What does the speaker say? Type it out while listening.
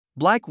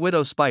Black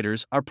widow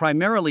spiders are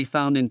primarily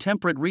found in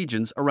temperate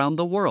regions around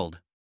the world.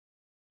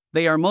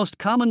 They are most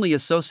commonly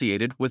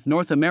associated with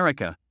North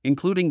America,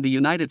 including the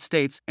United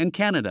States and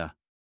Canada.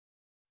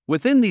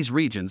 Within these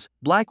regions,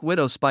 black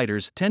widow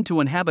spiders tend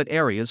to inhabit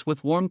areas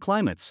with warm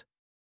climates.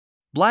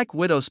 Black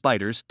widow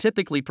spiders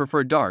typically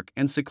prefer dark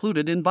and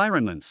secluded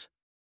environments.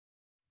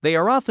 They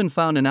are often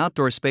found in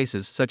outdoor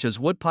spaces such as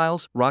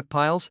woodpiles, rock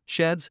piles,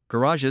 sheds,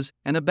 garages,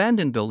 and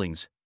abandoned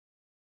buildings.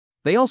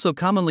 They also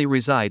commonly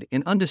reside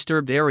in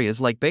undisturbed areas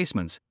like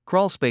basements,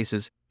 crawl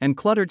spaces, and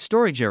cluttered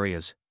storage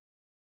areas.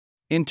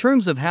 In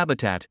terms of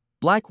habitat,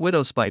 black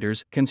widow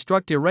spiders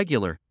construct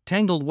irregular,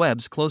 tangled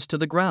webs close to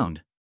the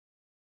ground.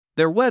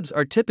 Their webs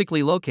are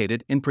typically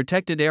located in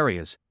protected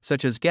areas,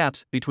 such as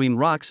gaps between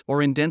rocks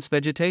or in dense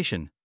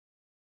vegetation.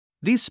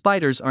 These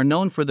spiders are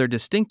known for their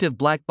distinctive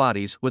black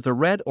bodies with a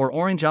red or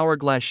orange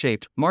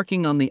hourglass-shaped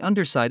marking on the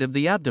underside of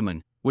the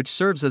abdomen, which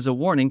serves as a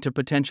warning to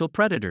potential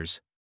predators.